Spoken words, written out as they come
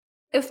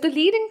If the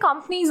leading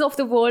companies of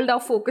the world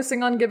are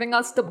focusing on giving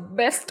us the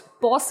best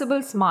possible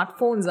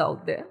smartphones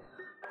out there,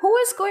 who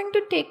is going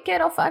to take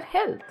care of our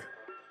health?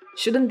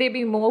 Shouldn't they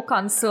be more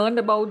concerned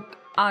about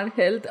our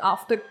health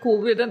after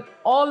COVID and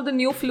all the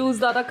new flus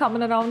that are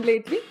coming around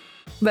lately?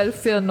 Well,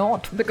 fear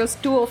not, because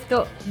two of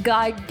the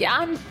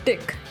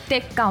gigantic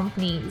tech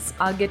companies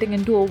are getting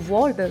into a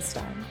war this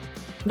time.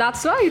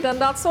 That's right,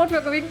 and that's what we're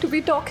going to be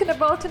talking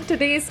about in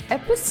today's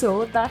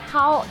episode, that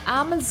how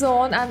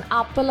Amazon and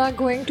Apple are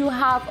going to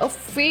have a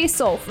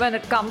face-off when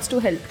it comes to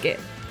healthcare.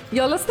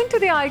 You're listening to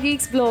the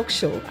iGeeks blog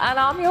show, and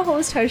I'm your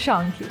host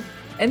Harshanki.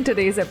 In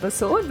today's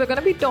episode, we're going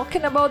to be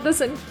talking about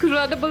this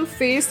incredible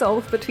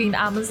face-off between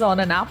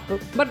Amazon and Apple.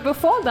 But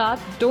before that,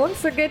 don't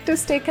forget to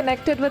stay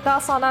connected with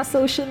us on our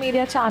social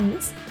media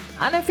channels.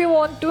 And if you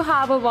want to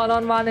have a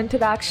one-on-one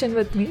interaction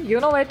with me, you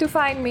know where to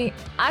find me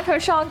at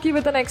Harshanki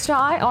with an extra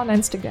I on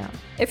Instagram.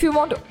 If you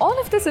want all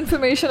of this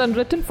information in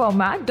written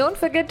format, don't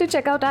forget to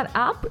check out our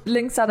app.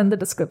 Links are in the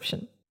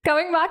description.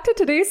 Coming back to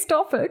today's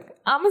topic,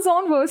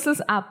 Amazon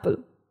versus Apple.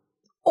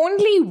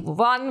 Only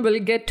one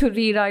will get to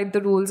rewrite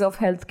the rules of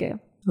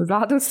healthcare.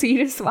 Rather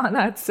serious one,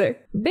 I'd say.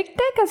 Big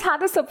tech has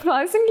had a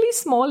surprisingly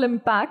small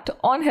impact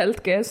on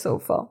healthcare so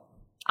far.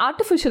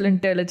 Artificial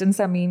intelligence,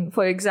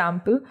 for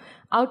example,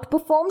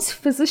 outperforms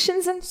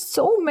physicians in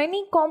so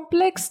many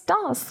complex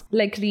tasks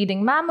like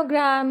reading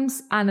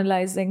mammograms,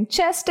 analyzing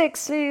chest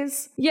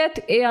x-rays,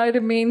 yet AI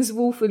remains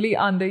woefully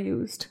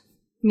underused.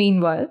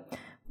 Meanwhile,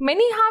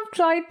 many have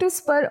tried to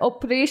spur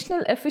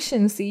operational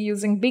efficiency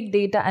using big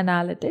data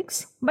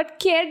analytics, but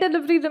care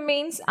delivery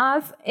remains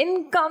as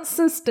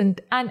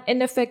inconsistent and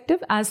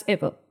ineffective as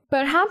ever.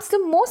 Perhaps the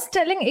most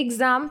telling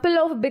example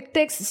of big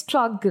tech's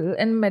struggle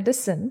in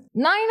medicine,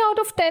 9 out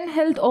of 10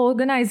 health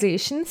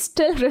organizations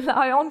still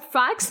rely on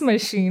fax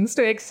machines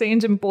to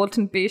exchange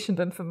important patient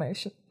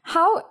information.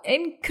 How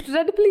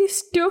incredibly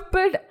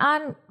stupid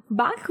and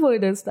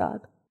backward is that?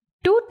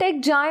 Two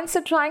tech giants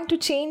are trying to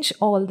change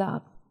all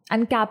that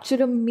and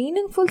capture a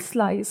meaningful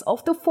slice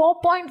of the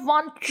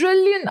 $4.1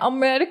 trillion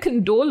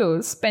American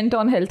dollars spent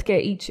on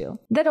healthcare each year.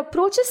 Their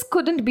approaches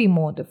couldn't be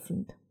more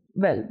different.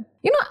 Well,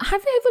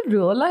 have you ever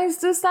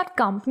realized this, that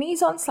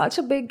companies on such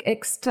a big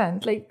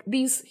extent, like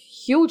these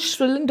huge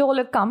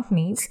trillion-dollar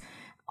companies,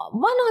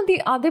 one or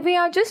the other way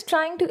are just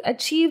trying to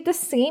achieve the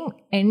same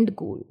end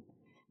goal.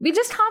 We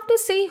just have to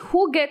see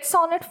who gets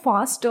on it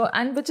faster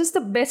and which is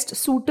the best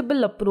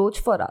suitable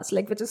approach for us,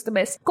 like which is the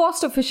best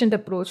cost-efficient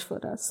approach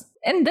for us.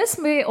 In this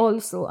way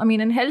also,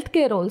 in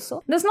healthcare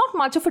also, there's not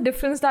much of a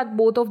difference that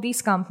both of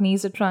these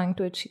companies are trying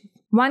to achieve.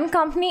 One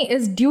company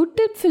is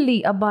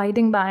dutifully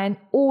abiding by an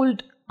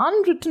old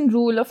unwritten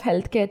rule of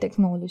healthcare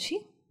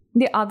technology.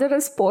 The other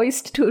is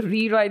poised to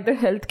rewrite the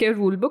healthcare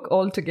rulebook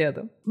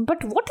altogether.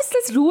 But what is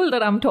this rule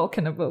that I'm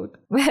talking about?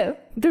 Well,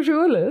 the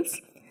rule is,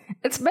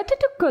 it's better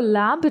to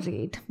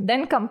collaborate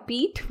than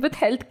compete with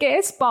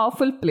healthcare's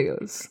powerful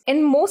players.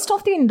 In most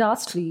of the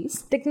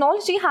industries,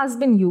 technology has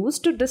been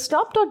used to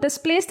disrupt or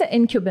displace the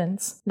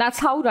incumbents. That's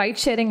how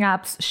ride-sharing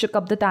apps shook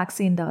up the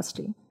taxi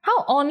industry, how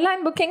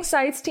online booking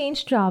sites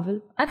changed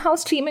travel, and how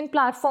streaming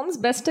platforms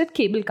bested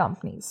cable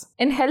companies.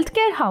 In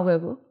healthcare,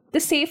 however, the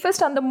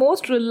safest and the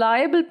most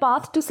reliable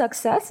path to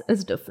success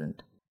is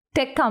different.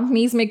 Tech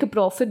companies make a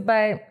profit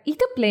by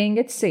either playing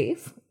it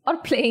safe or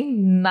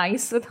playing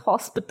nice with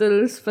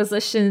hospitals,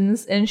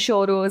 physicians,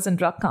 insurers, and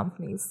drug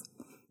companies.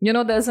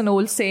 There's an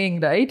old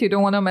saying, right? You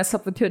don't want to mess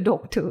up with your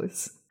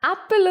doctors.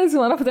 Apple is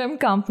one of them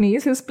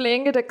companies who's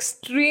playing it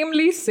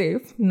extremely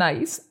safe,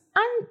 nice,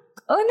 and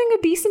earning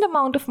a decent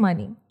amount of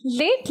money.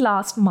 Late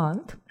last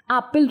month,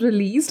 Apple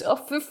released a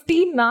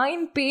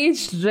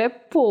 59-page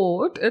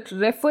report it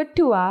referred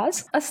to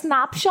as a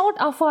snapshot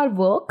of our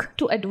work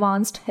to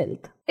advanced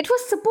health. It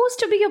was supposed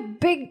to be a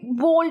big,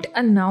 bold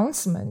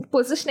announcement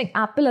positioning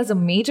Apple as a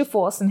major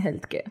force in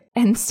healthcare.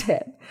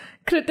 Instead,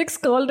 critics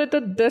called it a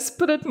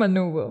desperate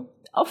maneuver,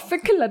 a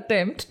fickle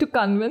attempt to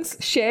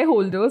convince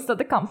shareholders that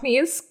the company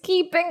is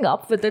keeping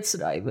up with its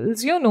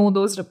rivals.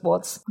 Those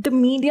reports. The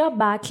media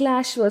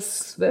backlash was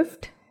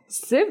swift,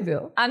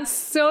 severe, and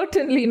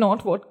certainly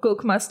not what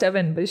Cook must have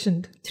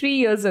envisioned 3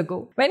 years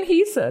ago when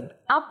he said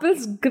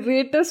Apple's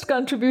greatest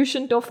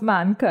contribution to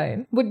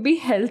mankind would be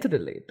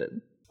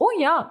health-related. Oh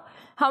yeah,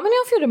 how many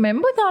of you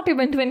remember that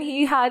event when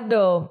he had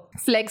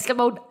flexed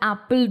about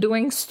Apple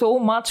doing so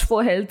much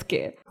for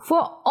healthcare?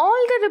 For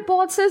all the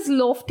reports'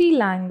 lofty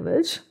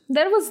language,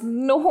 there was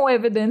no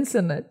evidence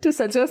in it to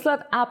suggest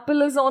that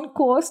Apple is on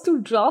course to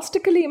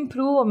drastically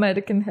improve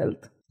American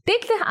health.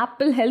 Take the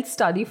Apple Health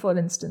Study, for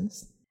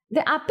instance.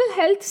 The Apple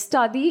Health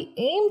Study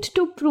aimed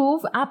to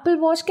prove Apple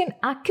Watch can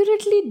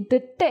accurately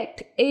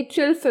detect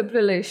atrial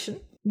fibrillation.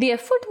 The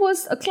effort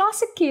was a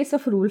classic case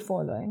of rule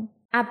following.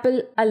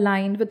 Apple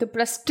aligned with a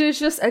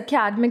prestigious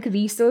academic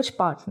research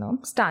partner,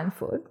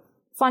 Stanford,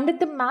 funded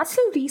the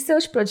massive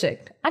research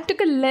project and took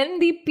a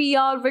lengthy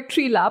PR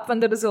victory lap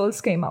when the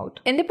results came out.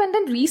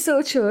 Independent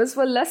researchers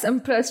were less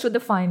impressed with the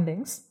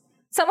findings.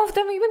 Some of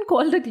them even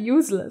called it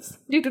useless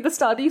due to the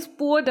study's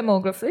poor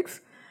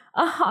demographics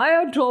a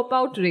higher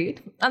dropout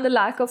rate, and the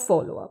lack of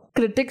follow-up.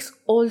 Critics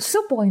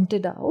also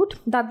pointed out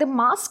that the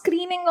mass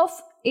screening of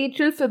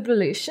atrial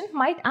fibrillation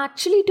might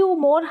actually do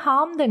more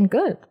harm than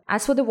good.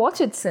 As for the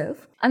watch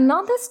itself,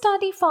 another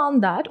study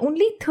found that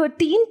only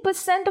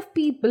 13% of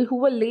people who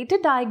were later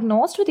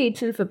diagnosed with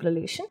atrial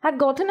fibrillation had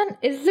gotten an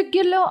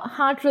irregular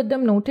heart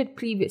rhythm noted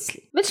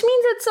previously. Which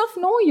means it's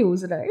of no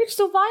use, right?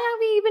 So why are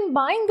we even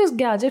buying this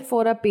gadget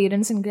for our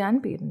parents and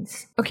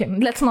grandparents? Okay,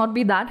 let's not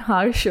be that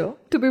harsher.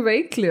 To be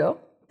very clear,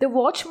 the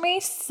watch may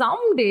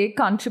someday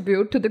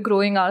contribute to the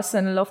growing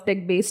arsenal of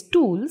tech-based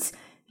tools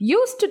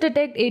used to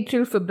detect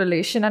atrial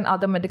fibrillation and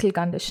other medical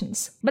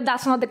conditions. But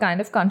that's not the kind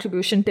of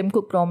contribution Tim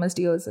Cook promised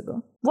years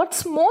ago.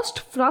 What's most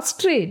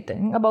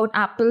frustrating about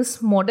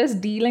Apple's modest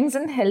dealings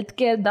in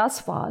healthcare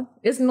thus far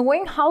is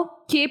knowing how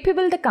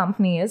capable the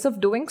company is of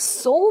doing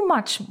so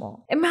much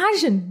more.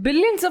 Imagine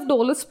billions of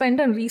dollars spent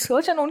on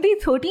research and only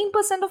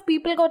 13% of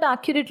people got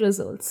accurate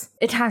results.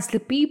 It has the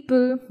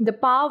people, the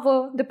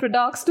power, the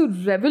products to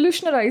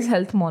revolutionize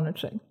health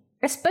monitoring,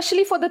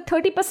 especially for the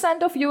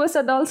 30% of US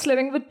adults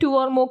living with 2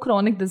 or more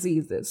chronic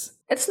diseases.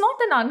 It's not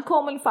an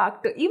uncommon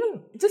factor.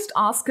 Even just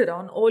ask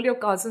around all your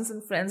cousins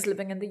and friends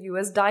living in the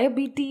US,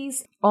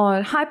 diabetes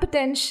or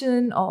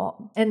hypertension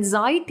or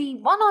anxiety,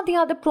 one or the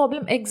other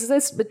problem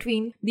exists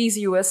between these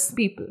US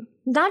people.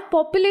 That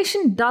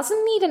population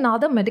doesn't need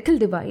another medical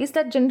device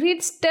that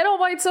generates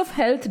terabytes of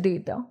health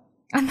data.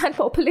 And that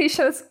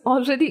population is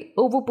already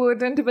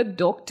overburdened with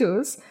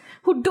doctors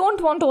who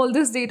don't want all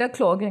this data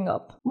clogging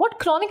up. What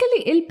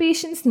chronically ill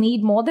patients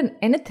need more than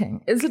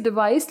anything is a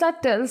device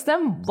that tells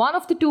them one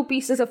of the 2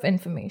 pieces of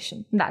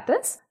information. That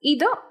is,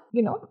 either,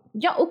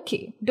 you're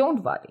okay,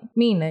 don't worry.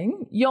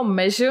 Meaning, your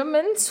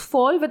measurements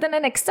fall within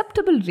an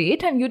acceptable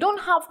rate and you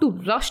don't have to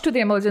rush to the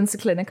emergency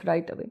clinic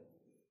right away.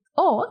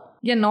 Or,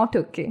 you're not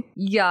okay.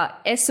 Yeah,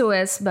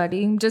 SOS,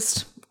 buddy.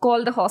 Just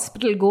call the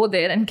hospital, go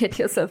there and get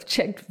yourself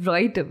checked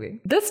right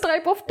away. This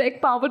type of tech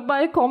powered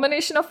by a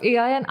combination of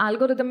AI and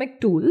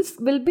algorithmic tools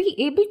will be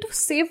able to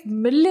save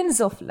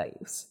millions of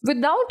lives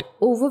without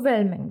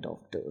overwhelming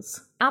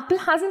doctors. Apple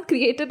hasn't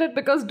created it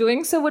because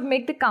doing so would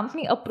make the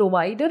company a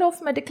provider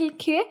of medical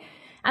care,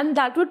 and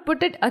that would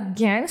put it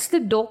against the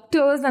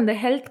doctors and the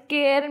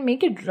healthcare and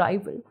make it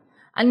rival.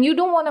 And you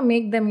don't want to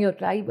make them your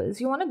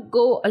rivals. You want to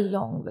go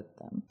along with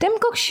them. Tim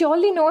Cook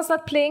surely knows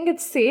that playing it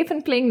safe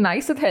and playing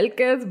nice with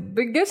healthcare's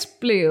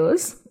biggest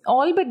players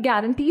all but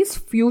guarantees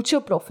future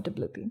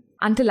profitability.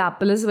 Until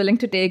Apple is willing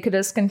to take a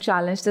risk and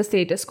challenge the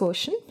status quo,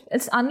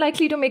 it's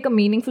unlikely to make a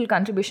meaningful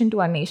contribution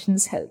to our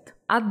nation's health.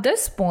 At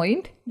this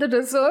point, the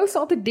results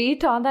or the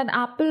data that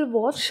Apple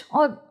Watch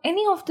or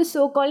any of the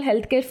so-called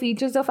healthcare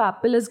features of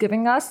Apple is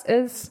giving us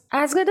is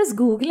as good as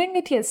Googling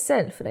it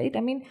yourself, right?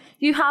 I mean,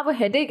 you have a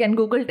headache and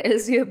Google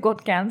tells you you've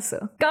got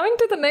cancer. Coming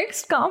to the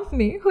next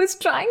company who is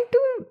trying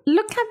to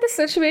look at the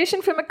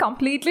situation from a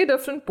completely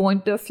different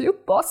point of view,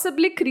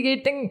 possibly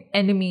creating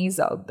enemies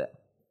out there.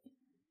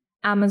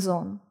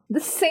 Amazon. The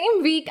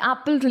same week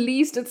Apple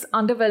released its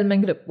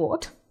underwhelming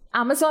report,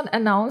 Amazon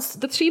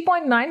announced the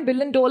 $3.9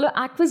 billion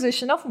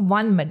acquisition of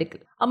One Medical,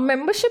 a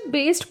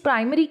membership-based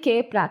primary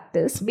care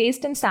practice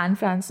based in San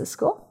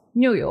Francisco,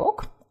 New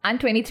York, and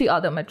 23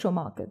 other metro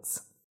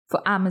markets.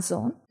 For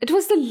Amazon, it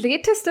was the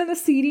latest in a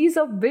series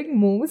of big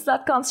moves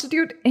that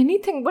constitute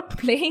anything but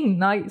playing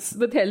nice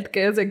with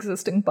healthcare's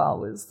existing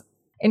powers.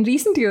 In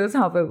recent years,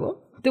 however,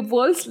 the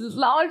world's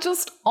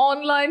largest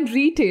online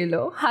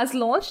retailer has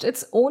launched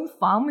its own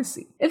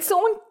pharmacy, its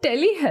own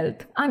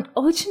telehealth and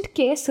urgent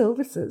care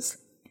services,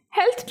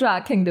 health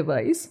tracking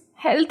device,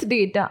 health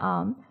data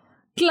arm,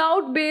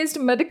 cloud-based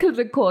medical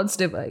records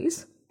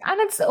device, and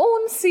its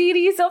own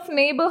series of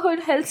neighborhood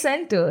health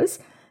centers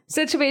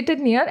situated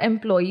near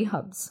employee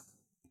hubs.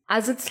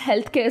 As its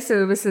healthcare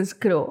services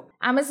grow,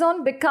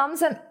 Amazon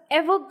becomes an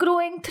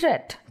ever-growing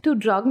threat to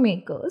drug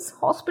makers,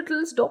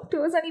 hospitals,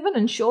 doctors, and even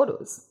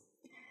insurers.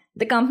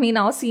 The company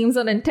now seems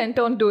intent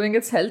on doing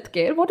its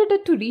healthcare what it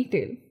did to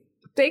retail,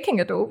 taking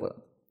it over.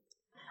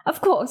 Of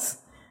course,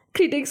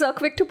 critics are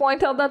quick to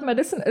point out that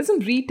medicine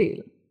isn't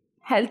retail.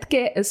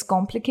 Healthcare is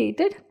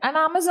complicated, and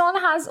Amazon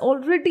has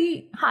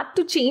already had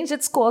to change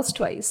its course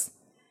twice.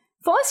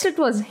 First, it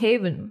was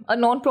Haven, a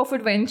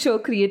non-profit venture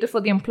created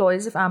for the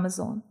employees of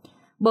Amazon,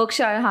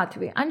 Berkshire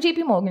Hathaway, and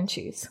JP Morgan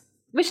Chase,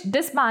 which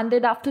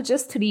disbanded after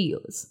just 3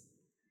 years.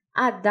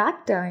 At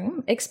that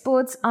time,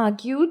 experts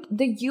argued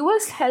the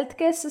US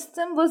healthcare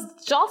system was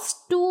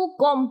just too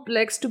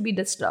complex to be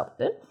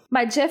disrupted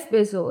by Jeff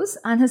Bezos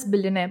and his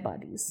billionaire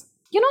buddies.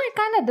 I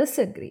kind of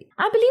disagree.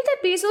 I believe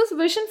that Bezos'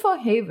 vision for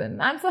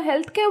Haven and for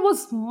healthcare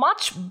was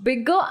much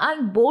bigger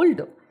and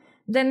bolder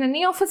than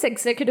any of his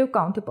executive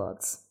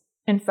counterparts.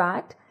 In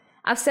fact,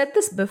 I've said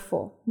this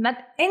before,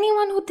 that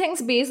anyone who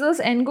thinks Bezos'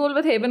 end goal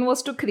with Haven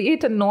was to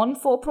create a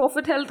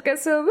non-for-profit healthcare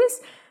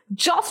service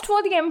just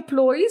for the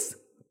employees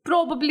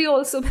probably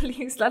also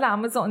believes that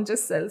Amazon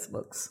just sells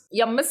books.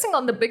 You're missing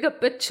on the bigger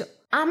picture.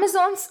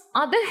 Amazon's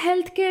other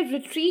healthcare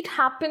retreat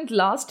happened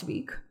last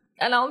week,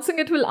 announcing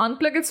it will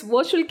unplug its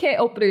virtual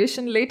care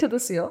operation later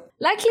this year,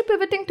 likely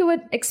pivoting to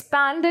an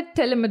expanded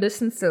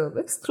telemedicine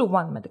service through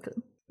One Medical.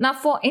 Now,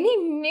 for any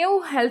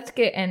new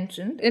healthcare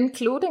entrant,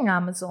 including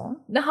Amazon,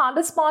 the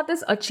hardest part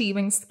is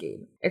achieving scale.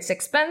 It's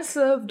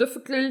expensive,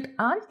 difficult,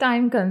 and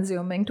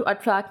time-consuming to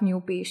attract new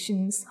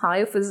patients,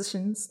 hire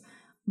physicians,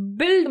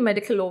 build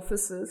medical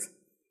offices.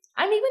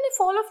 And even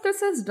if all of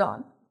this is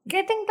done,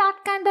 getting that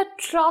kind of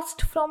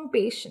trust from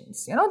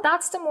patients,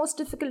 that's the most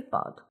difficult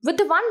part. With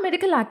the One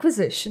Medical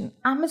acquisition,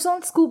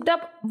 Amazon scooped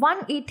up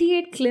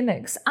 188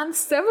 clinics and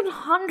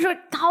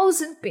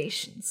 700,000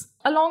 patients,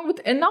 along with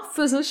enough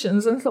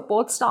physicians and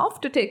support staff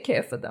to take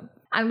care for them.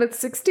 And with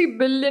 $60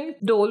 billion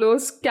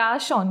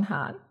cash on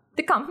hand,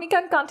 the company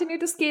can continue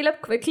to scale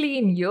up quickly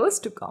in years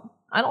to come.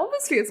 And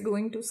obviously, it's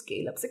going to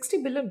scale up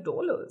 $60 billion.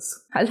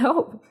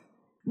 Hello.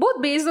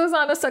 Both Bezos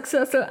and his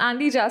successor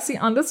Andy Jassy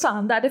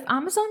understand that if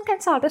Amazon can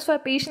satisfy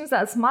patients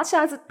as much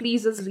as it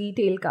pleases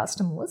retail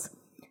customers,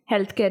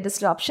 healthcare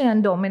disruption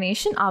and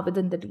domination are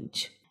within the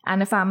reach.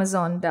 And if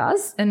Amazon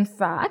does, in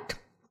fact,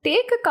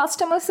 take a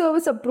customer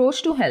service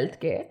approach to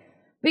healthcare,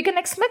 we can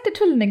expect it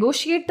will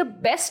negotiate the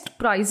best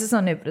prices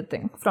on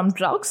everything, from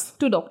drugs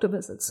to doctor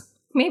visits.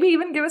 Maybe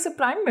even give us a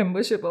Prime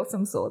membership of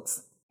some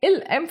sorts.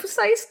 It'll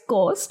emphasize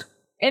cost,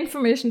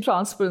 information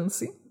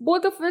transparency,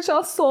 both of which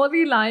are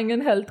sorely lying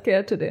in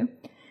healthcare today.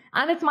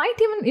 And it might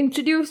even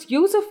introduce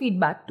user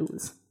feedback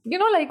tools.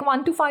 Like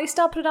 1 to 5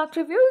 star product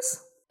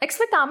reviews.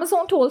 Expect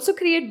Amazon to also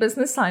create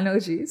business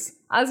synergies,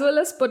 as well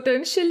as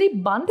potentially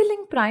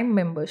bundling Prime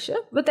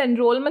membership with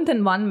enrollment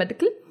in One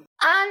Medical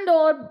and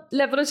or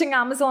leveraging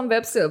Amazon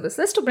Web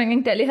Services to bring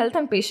in telehealth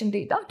and patient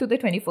data to the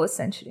 21st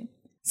century.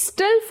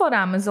 Still, for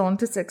Amazon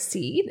to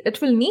succeed, it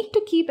will need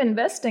to keep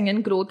investing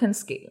in growth and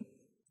scale.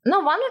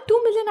 Now, 1 or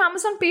 2 million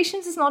Amazon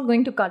patients is not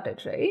going to cut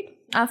it, right?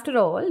 After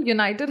all,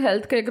 United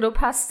Healthcare Group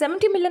has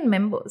 70 million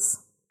members,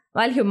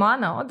 while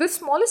Humana, the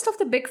smallest of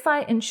the big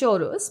 5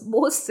 insurers,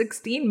 boasts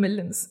 16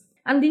 millions.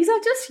 And these are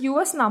just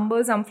US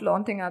numbers I'm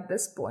flaunting at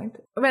this point.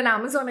 When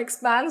Amazon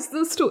expands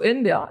this to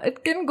India,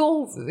 it can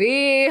go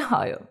way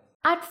higher.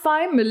 At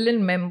 5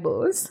 million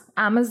members,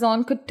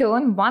 Amazon could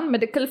turn One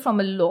Medical from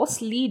a loss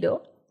leader,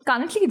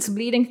 currently it's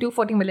bleeding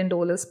 $240 million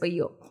per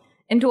year,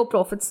 into a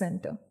profit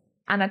center.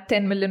 And at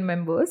 10 million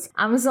members,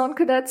 Amazon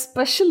could add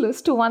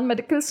specialists to One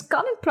Medical's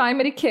current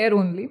primary care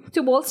only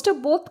to bolster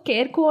both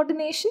care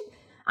coordination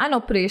and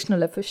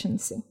operational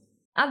efficiency.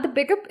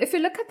 If you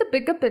look at the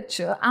bigger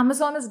picture,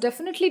 Amazon is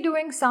definitely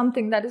doing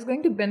something that is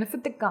going to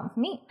benefit the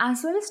company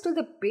as well as to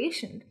the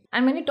patient.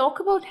 And when you talk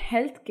about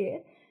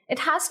healthcare, it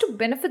has to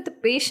benefit the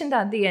patient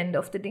at the end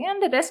of the day,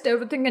 and the rest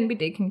everything can be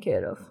taken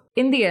care of.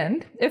 In the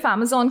end, if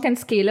Amazon can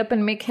scale up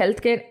and make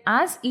healthcare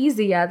as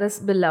easy as this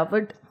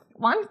beloved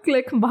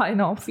one-click buy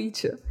now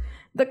feature,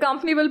 the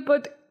company will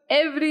put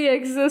every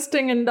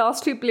existing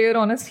industry player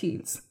on its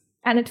heels,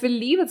 and it will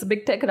leave its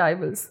big tech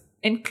rivals,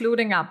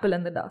 including Apple,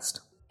 in the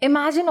dust.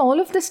 Imagine all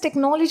of this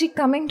technology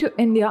coming to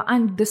India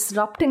and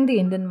disrupting the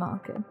Indian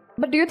market.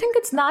 But do you think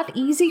it's that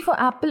easy for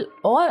Apple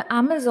or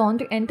Amazon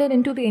to enter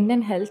into the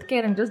Indian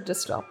healthcare and just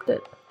disrupt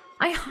it?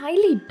 I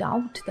highly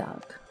doubt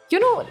that.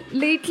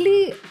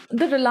 Lately,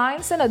 the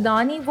Reliance and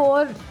Adani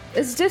war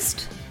is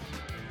just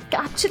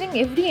capturing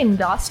every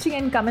industry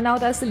and coming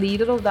out as the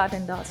leader of that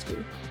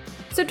industry.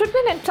 So it would be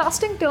an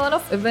interesting turn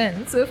of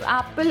events if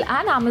Apple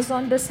and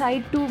Amazon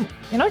decide to,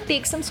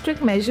 take some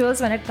strict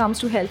measures when it comes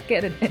to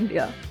healthcare in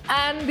India,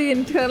 and the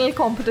internal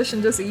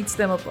competition just eats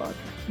them apart.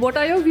 What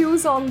are your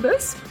views on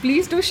this?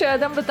 Please do share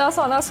them with us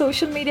on our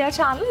social media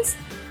channels.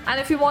 And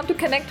if you want to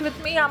connect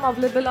with me, I'm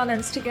available on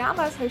Instagram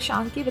as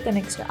Harshanki with an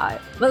extra I.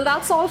 Well,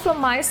 that's all from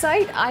my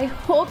side. I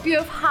hope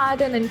you've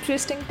had an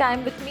interesting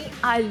time with me.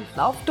 I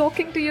love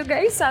talking to you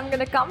guys. I'm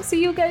gonna come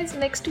see you guys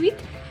next week.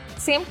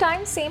 Same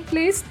time, same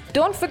place.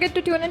 Don't forget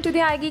to tune into the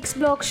iGeeks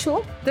blog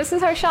show. This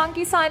is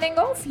Harshanki signing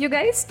off. You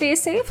guys stay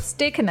safe,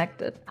 stay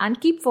connected,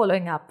 and keep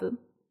following Apple.